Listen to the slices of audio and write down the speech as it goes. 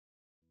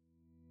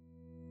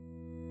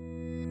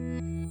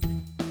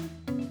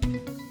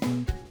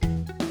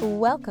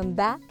Welcome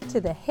back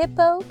to the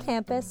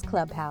Hippocampus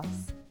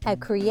Clubhouse, a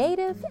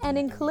creative and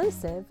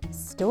inclusive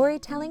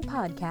storytelling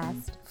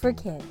podcast for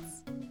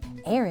kids.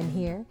 Erin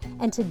here,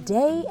 and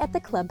today at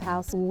the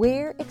Clubhouse,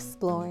 we're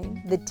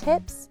exploring the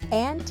tips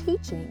and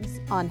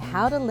teachings on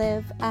how to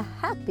live a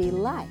happy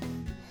life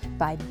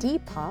by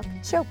Deepak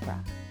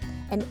Chopra,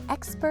 an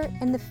expert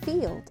in the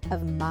field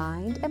of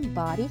mind and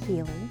body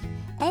healing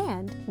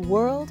and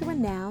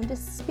world-renowned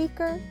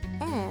speaker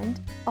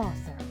and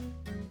author.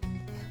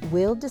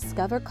 We'll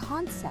discover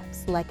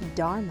concepts like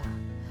Dharma,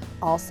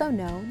 also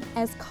known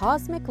as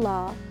cosmic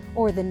law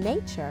or the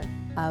nature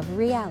of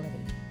reality.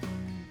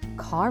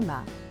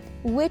 Karma,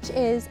 which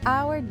is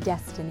our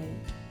destiny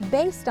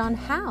based on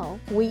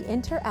how we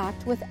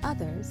interact with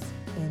others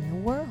in the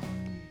world.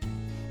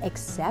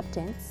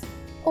 Acceptance,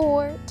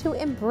 or to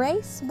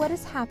embrace what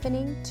is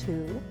happening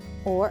to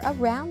or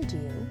around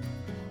you.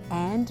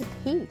 And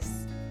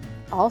peace,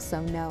 also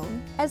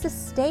known as a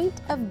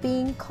state of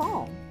being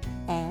calm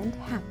and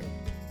happy.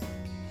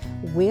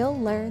 We'll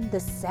learn the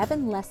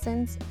 7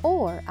 lessons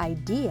or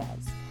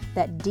ideas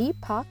that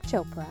Deepak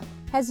Chopra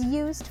has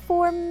used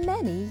for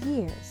many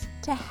years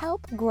to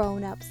help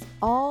grown-ups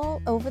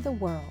all over the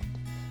world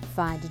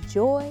find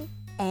joy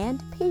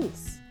and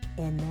peace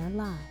in their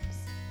lives.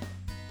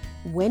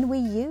 When we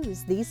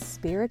use these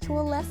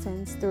spiritual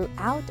lessons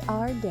throughout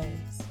our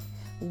days,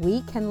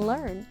 we can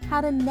learn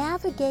how to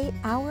navigate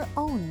our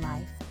own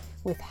life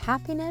with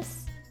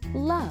happiness,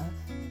 love,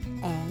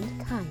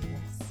 and kindness.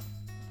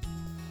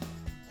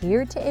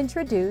 Here to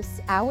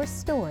introduce our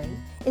story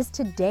is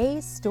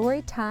today's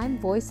Storytime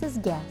Voices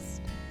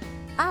guest,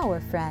 our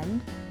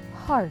friend,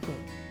 Harvey.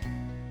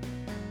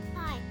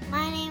 Hi,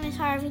 my name is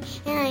Harvey,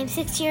 and I'm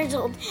 6 years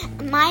old.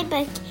 My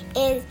book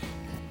is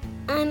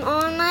I'm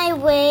on My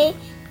Way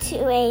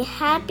to a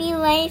Happy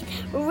Life,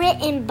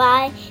 written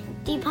by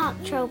Deepak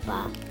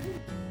Chopra.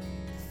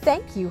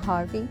 Thank you,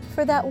 Harvey,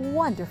 for that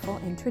wonderful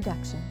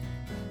introduction.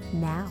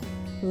 Now,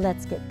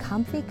 let's get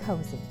comfy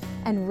cozy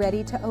and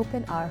ready to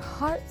open our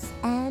hearts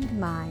and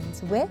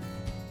minds with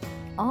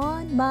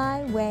On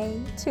My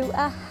Way to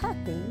a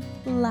Happy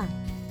Life,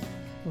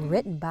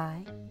 written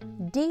by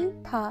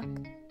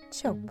Deepak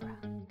Chopra.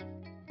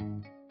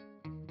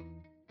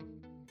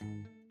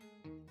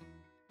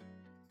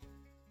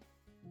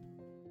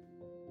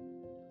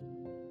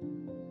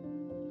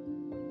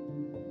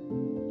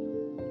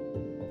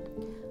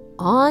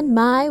 On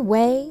My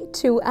Way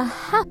to a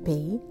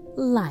Happy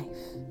Life.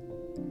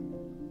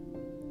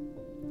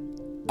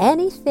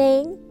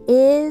 Anything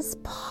is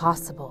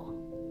possible.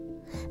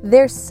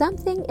 There's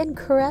something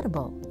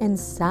incredible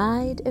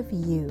inside of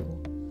you.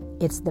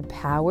 It's the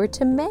power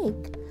to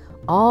make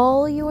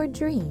all your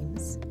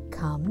dreams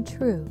come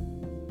true.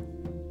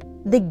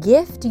 The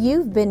gift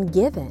you've been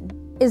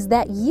given is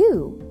that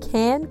you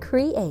can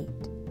create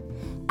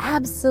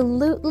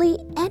absolutely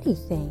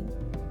anything,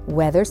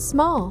 whether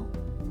small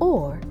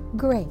or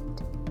great.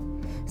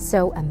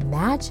 So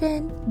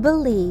imagine,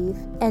 believe,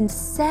 and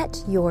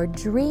set your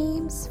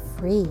dreams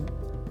free.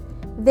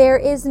 There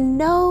is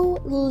no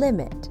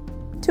limit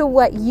to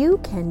what you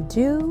can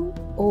do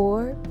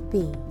or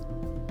be.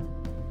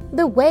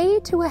 The way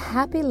to a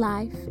happy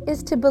life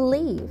is to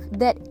believe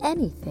that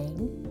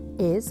anything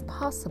is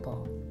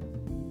possible.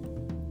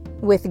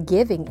 With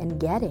giving and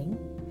getting,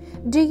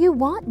 do you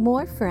want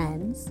more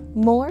friends,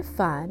 more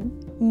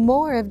fun,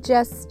 more of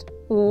just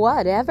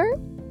whatever?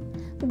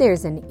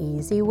 There's an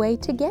easy way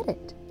to get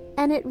it,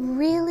 and it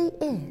really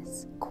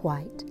is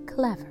quite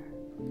clever.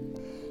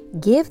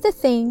 Give the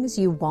things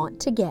you want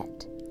to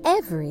get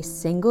every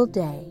single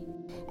day,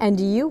 and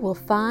you will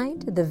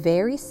find the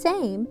very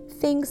same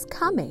things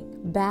coming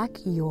back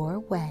your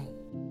way.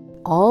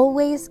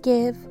 Always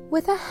give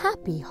with a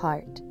happy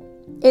heart.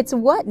 It's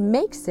what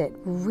makes it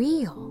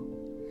real.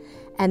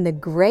 And the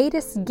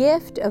greatest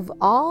gift of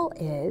all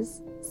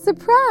is,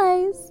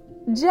 surprise,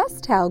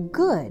 just how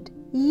good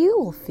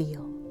you'll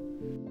feel.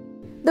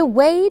 The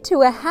way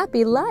to a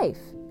happy life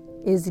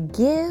is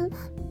give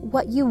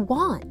what you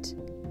want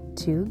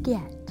to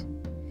get.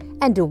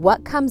 And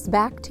what comes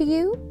back to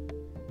you?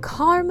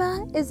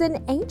 Karma is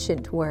an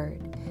ancient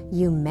word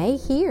you may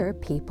hear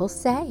people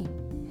say.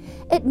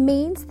 It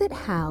means that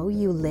how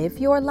you live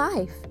your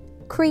life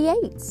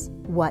creates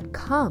what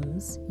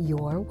comes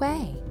your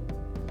way.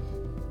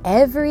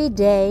 Every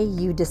day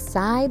you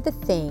decide the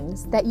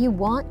things that you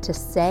want to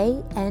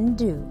say and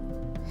do.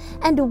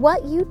 And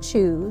what you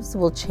choose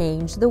will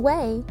change the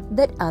way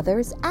that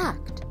others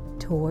act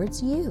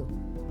towards you.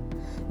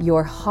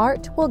 Your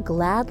heart will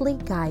gladly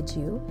guide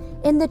you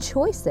in the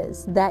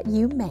choices that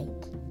you make.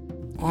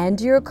 And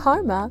your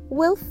karma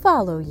will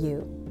follow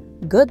you.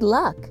 Good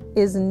luck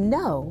is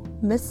no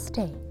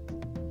mistake.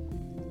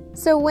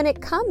 So when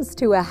it comes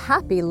to a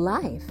happy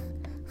life,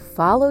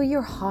 follow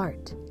your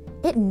heart.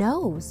 It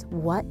knows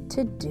what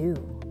to do.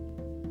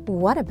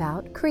 What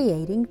about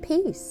creating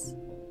peace?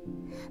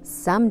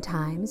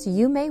 Sometimes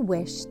you may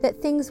wish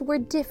that things were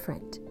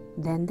different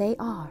than they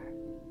are.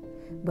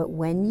 But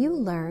when you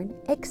learn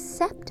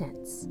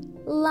acceptance,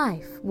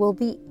 life will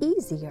be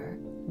easier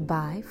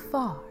by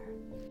far.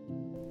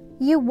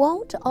 You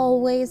won't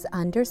always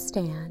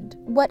understand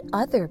what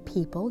other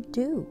people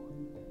do,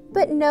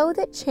 but know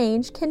that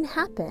change can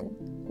happen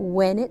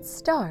when it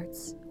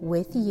starts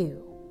with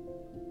you.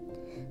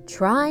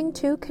 Trying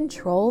to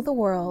control the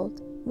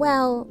world,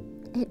 well,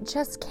 it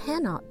just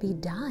cannot be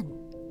done.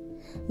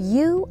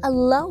 You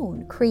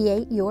alone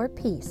create your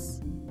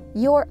peace,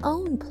 your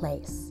own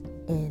place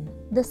in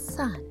the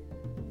sun.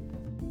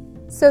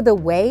 So the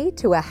way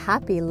to a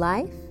happy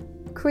life,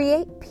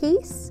 create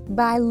peace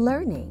by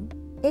learning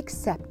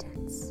acceptance.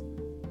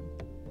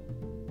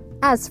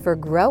 As for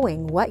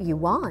growing what you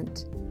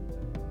want,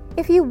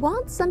 if you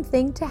want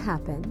something to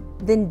happen,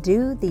 then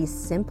do these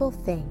simple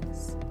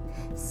things.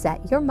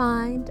 Set your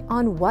mind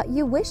on what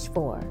you wish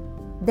for,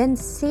 then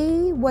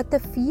see what the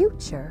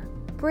future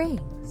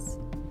brings.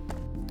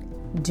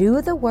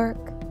 Do the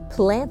work,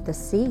 plant the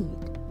seed,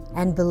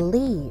 and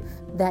believe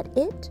that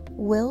it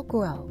will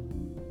grow.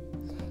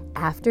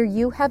 After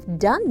you have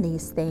done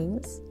these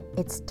things,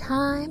 it's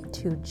time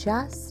to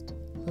just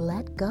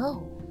let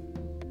go.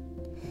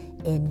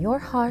 In your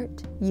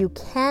heart, you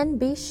can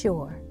be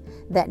sure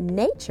that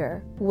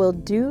nature will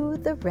do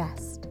the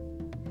rest.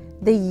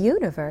 The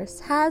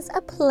universe has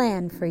a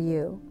plan for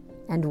you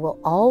and will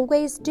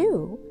always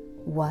do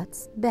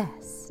what's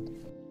best.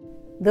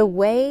 The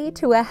way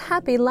to a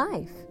happy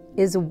life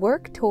is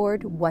work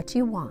toward what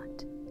you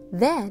want,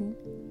 then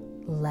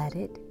let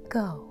it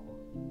go.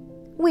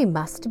 We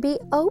must be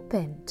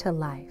open to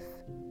life,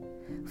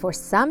 for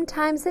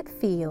sometimes it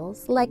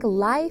feels like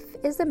life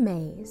is a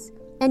maze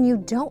and you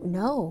don't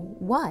know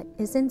what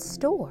is in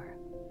store.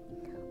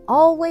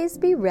 Always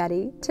be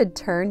ready to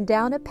turn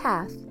down a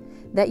path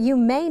that you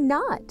may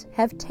not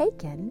have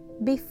taken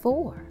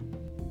before.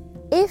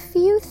 If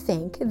you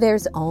think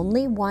there's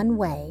only one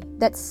way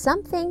that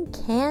something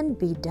can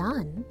be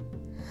done,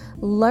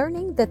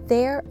 learning that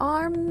there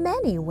are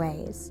many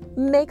ways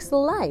makes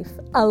life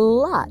a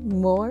lot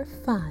more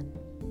fun.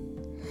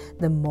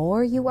 The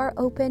more you are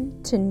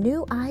open to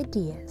new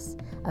ideas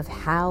of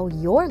how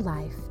your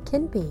life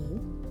can be,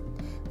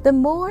 the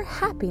more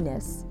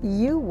happiness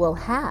you will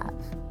have.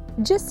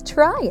 Just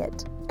try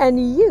it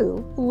and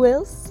you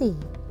will see.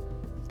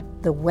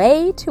 The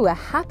way to a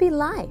happy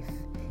life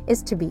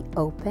is to be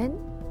open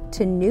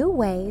to new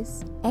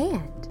ways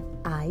and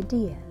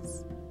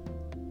ideas.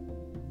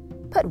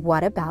 But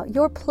what about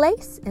your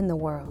place in the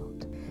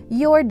world?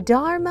 Your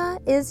Dharma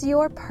is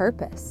your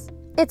purpose.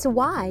 It's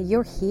why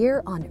you're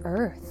here on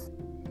earth.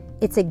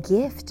 It's a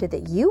gift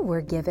that you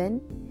were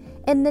given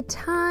in the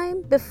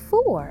time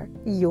before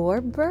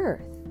your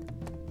birth.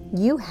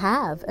 You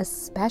have a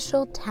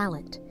special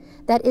talent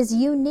that is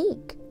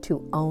unique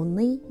to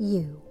only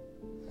you.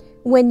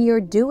 When you're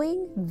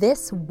doing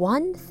this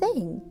one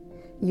thing,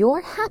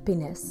 your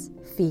happiness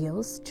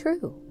feels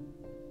true.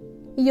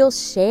 You'll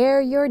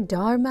share your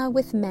Dharma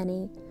with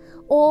many,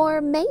 or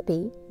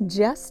maybe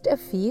just a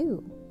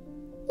few.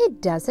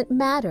 It doesn't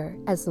matter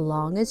as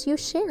long as you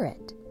share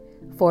it,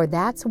 for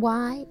that's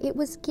why it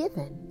was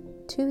given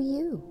to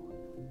you.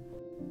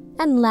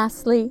 And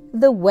lastly,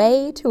 the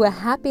way to a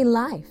happy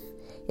life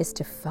is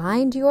to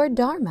find your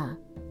Dharma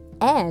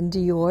and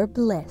your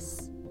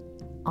bliss,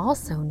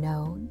 also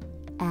known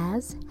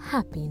as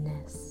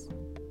happiness.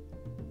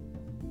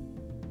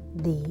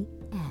 The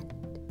end.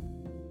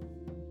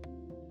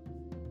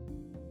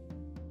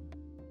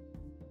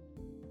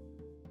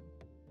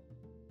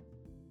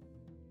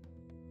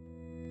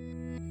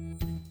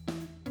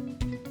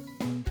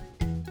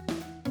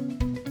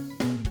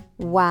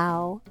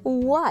 Wow,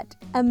 what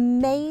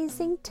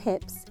amazing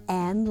tips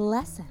and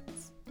lessons!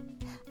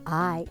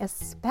 I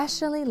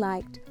especially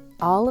liked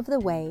all of the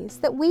ways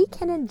that we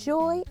can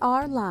enjoy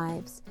our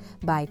lives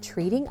by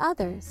treating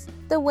others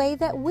the way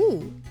that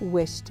we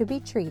wish to be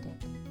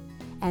treated,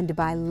 and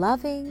by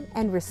loving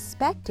and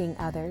respecting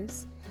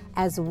others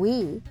as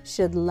we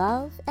should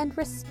love and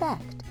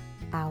respect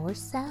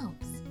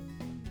ourselves.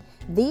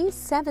 These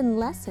 7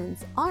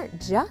 lessons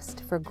aren't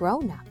just for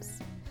grown-ups,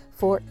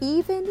 for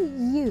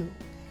even you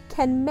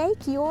can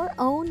make your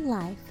own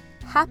life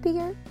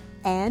happier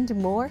and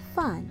more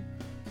fun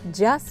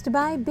just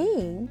by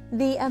being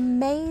the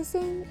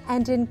amazing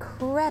and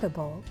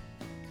incredible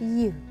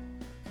you.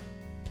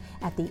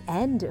 At the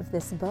end of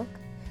this book,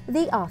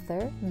 the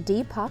author,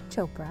 Deepak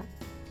Chopra,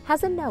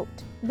 has a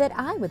note that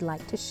I would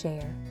like to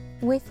share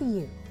with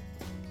you.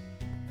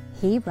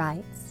 He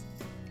writes,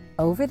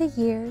 "Over the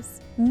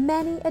years,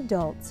 many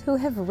adults who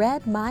have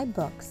read my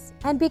books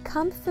and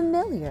become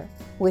familiar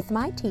with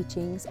my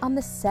teachings on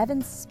the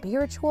 7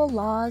 spiritual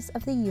laws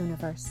of the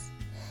universe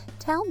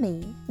tell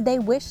me they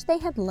wish they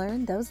had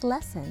learned those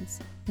lessons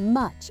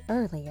much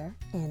earlier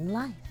in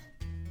life.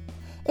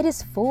 It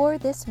is for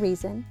this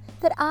reason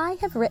that I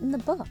have written the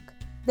book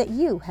that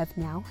you have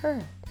now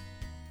heard.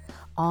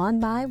 On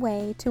My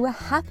Way to a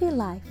Happy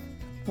Life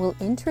will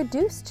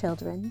introduce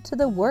children to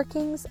the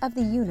workings of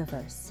the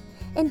universe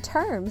in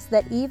terms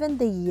that even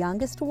the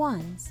youngest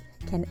ones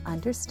can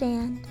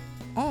understand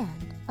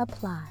and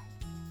apply.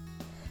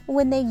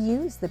 When they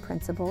use the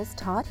principles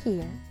taught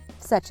here,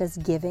 such as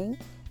giving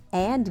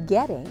and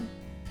getting,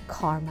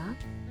 karma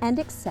and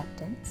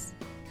acceptance,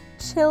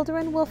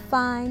 children will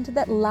find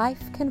that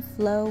life can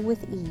flow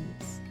with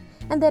ease,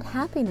 and that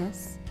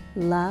happiness,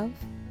 love,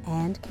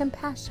 and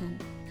compassion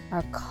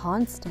are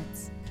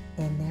constants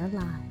in their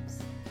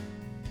lives.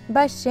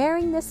 By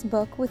sharing this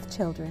book with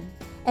children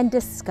and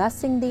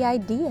discussing the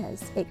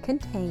ideas it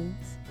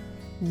contains,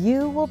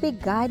 you will be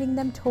guiding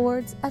them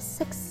towards a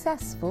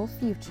successful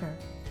future,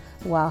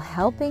 while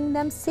helping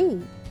them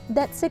see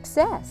that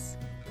success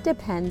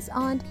depends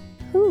on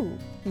who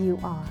you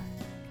are,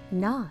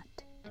 not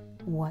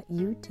what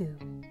you do.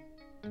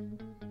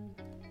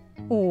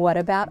 What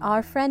about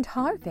our friend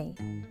Harvey?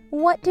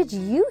 What did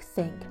you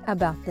think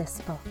about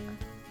this book?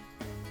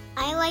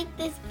 I like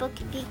this book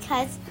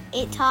because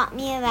it taught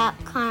me about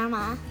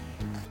karma.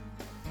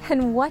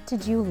 And what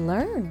did you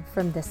learn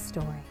from this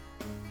story?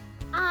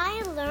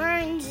 I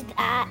learned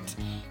that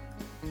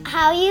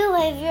how you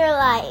live your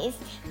life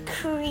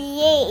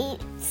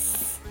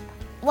creates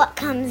what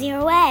comes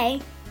your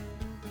way.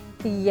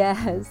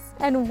 Yes,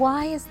 and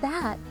why is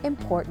that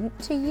important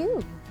to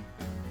you?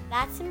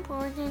 That's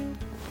important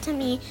to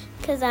me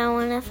because I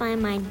want to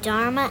find my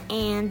dharma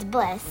and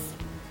bliss.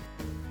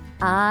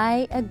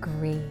 I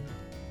agree.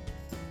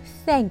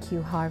 Thank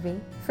you, Harvey,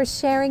 for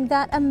sharing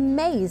that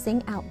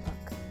amazing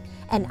outlook.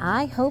 And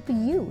I hope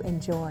you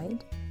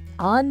enjoyed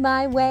On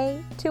My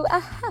Way to a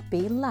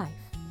Happy Life,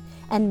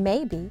 and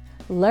maybe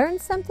learn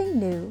something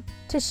new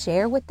to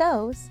share with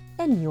those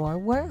in your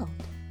world.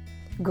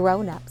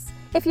 Grown-ups,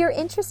 if you're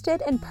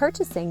interested in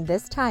purchasing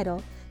this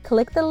title,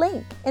 click the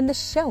link in the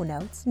show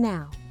notes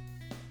now.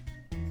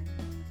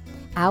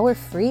 Our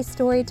free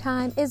story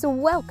time is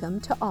welcome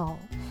to all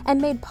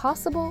and made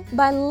possible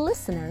by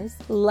listeners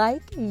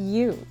like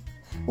you.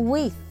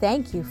 We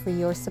thank you for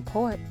your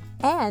support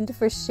and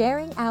for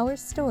sharing our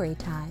story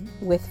time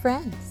with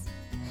friends.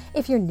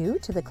 If you're new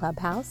to the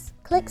Clubhouse,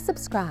 click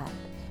subscribe.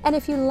 And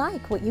if you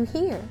like what you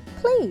hear,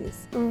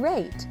 please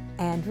rate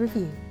and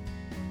review.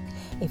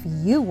 If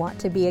you want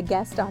to be a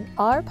guest on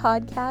our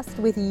podcast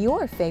with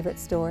your favorite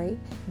story,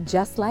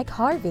 just like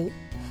Harvey,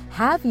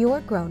 have your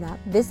grown-up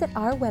visit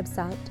our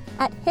website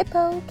at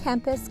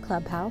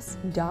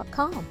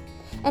hippocampusclubhouse.com,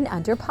 and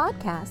under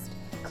podcast,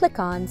 click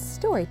on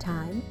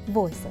Storytime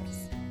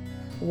Voices.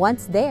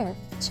 Once there,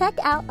 check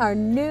out our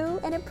new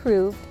and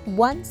improved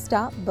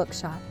one-stop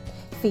bookshop,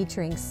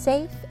 featuring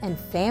safe and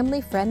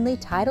family-friendly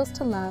titles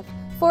to love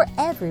for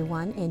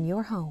everyone in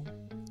your home,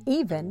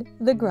 even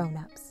the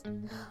grown-ups,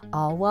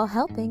 all while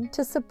helping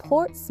to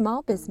support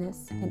small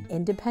business and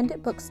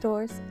independent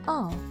bookstores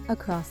all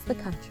across the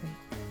country.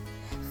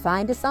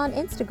 Find us on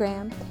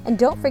Instagram, and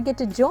don't forget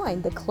to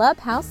join the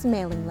Clubhouse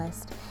mailing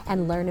list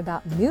and learn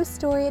about new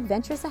story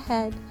adventures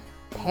ahead,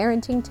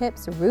 parenting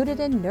tips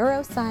rooted in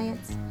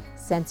neuroscience,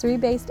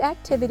 sensory-based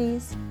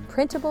activities,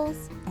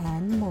 printables,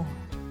 and more.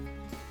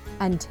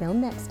 Until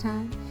next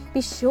time,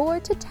 be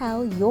sure to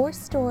tell your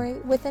story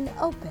with an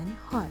open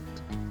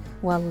heart,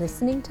 while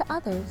listening to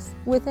others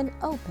with an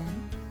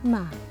open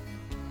mind,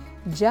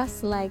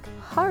 just like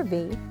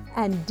Harvey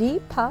and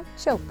Deepak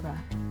Chopra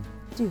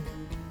do.